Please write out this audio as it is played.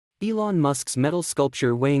Elon Musk's metal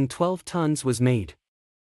sculpture weighing 12 tons was made.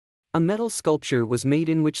 A metal sculpture was made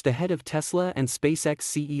in which the head of Tesla and SpaceX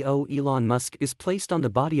CEO Elon Musk is placed on the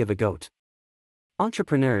body of a goat.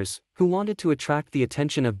 Entrepreneurs, who wanted to attract the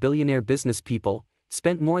attention of billionaire business people,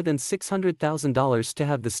 spent more than $600,000 to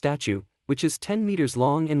have the statue, which is 10 meters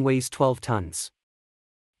long and weighs 12 tons.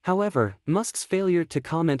 However, Musk's failure to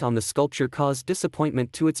comment on the sculpture caused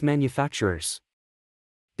disappointment to its manufacturers.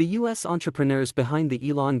 The U.S. entrepreneurs behind the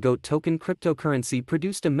Elon GOAT Token cryptocurrency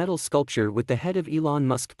produced a metal sculpture with the head of Elon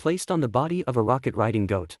Musk placed on the body of a rocket-riding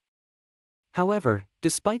goat. However,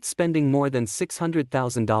 despite spending more than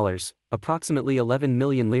 $600,000, approximately 11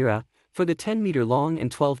 million lira, for the 10-meter-long and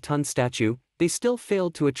 12-ton statue, they still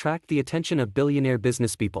failed to attract the attention of billionaire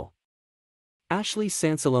businesspeople. Ashley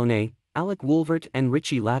Sansalone, Alec Wolvert and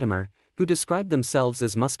Richie Latimer, who described themselves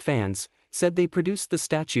as Musk fans, said they produced the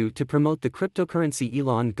statue to promote the cryptocurrency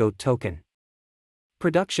Elon GOAT Token.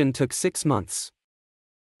 Production took 6 months.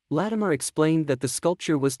 Latimer explained that the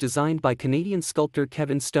sculpture was designed by Canadian sculptor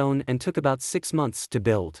Kevin Stone and took about 6 months to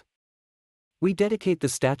build. "We dedicate the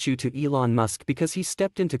statue to Elon Musk because he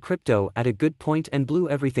stepped into crypto at a good point and blew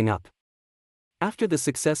everything up. After the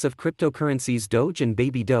success of cryptocurrencies Doge and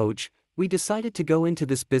Baby Doge, we decided to go into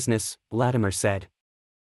this business," Latimer said.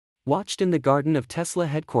 Watched in the garden of Tesla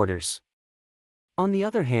headquarters. On the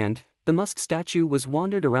other hand, the Musk statue was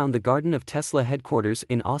wandered around the garden of Tesla headquarters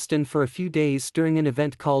in Austin for a few days during an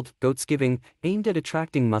event called Goatsgiving, aimed at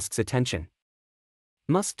attracting Musk's attention.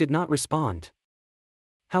 Musk did not respond.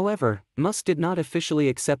 However, Musk did not officially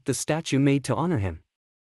accept the statue made to honor him.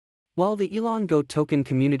 While the Elon GOAT Token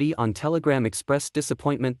community on Telegram expressed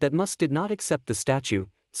disappointment that Musk did not accept the statue,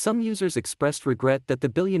 some users expressed regret that the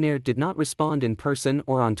billionaire did not respond in person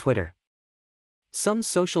or on Twitter. Some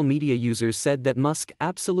social media users said that Musk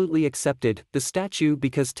absolutely accepted the statue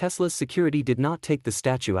because Tesla's security did not take the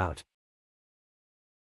statue out.